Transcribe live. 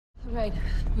Right.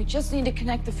 We just need to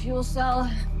connect the fuel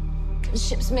cell to the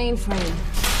ship's mainframe.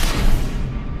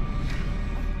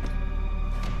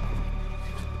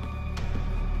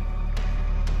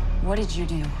 What did you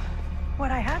do?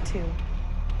 What I had to.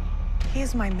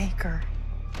 He's my maker.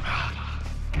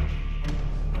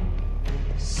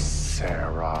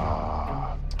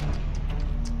 Sara.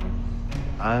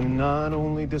 I'm not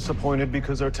only disappointed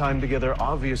because our time together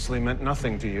obviously meant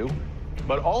nothing to you,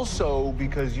 but also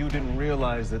because you didn't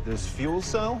realize that this fuel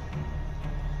cell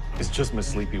is just my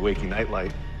sleepy, wakey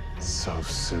nightlight. So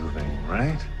soothing,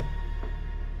 right?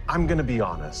 I'm gonna be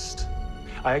honest.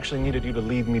 I actually needed you to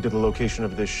lead me to the location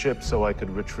of this ship so I could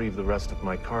retrieve the rest of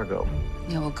my cargo.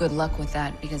 Yeah, well, good luck with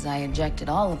that, because I ejected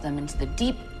all of them into the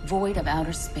deep void of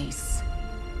outer space.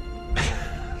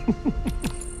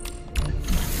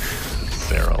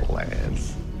 Sara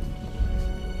Lance.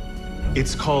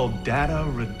 It's called data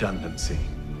redundancy.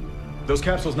 Those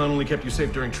capsules not only kept you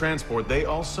safe during transport, they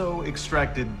also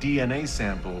extracted DNA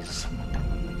samples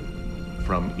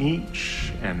from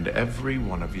each and every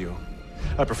one of you.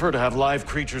 I prefer to have live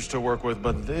creatures to work with,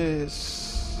 but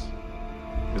this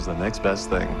is the next best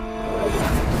thing.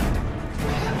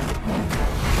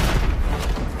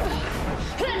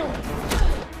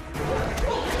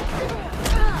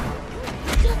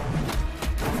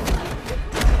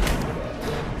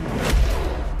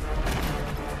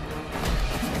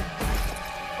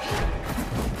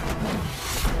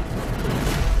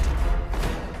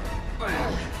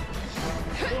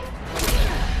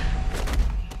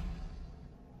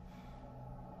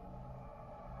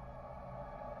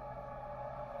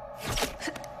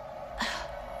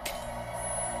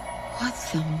 What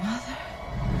the mother?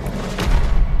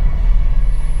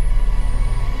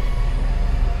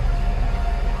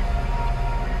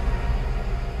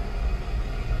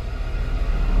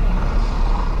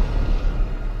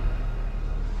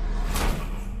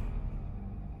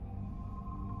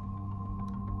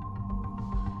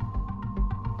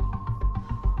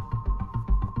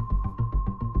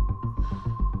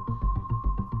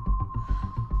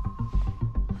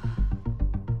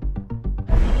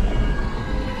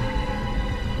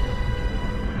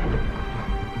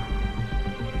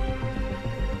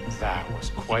 That was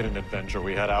quite an adventure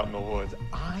we had out in the woods.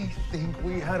 I think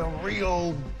we had a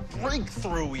real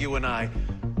breakthrough, you and I.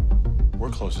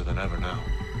 We're closer than ever now.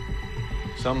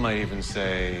 Some might even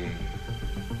say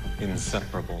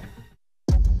inseparable.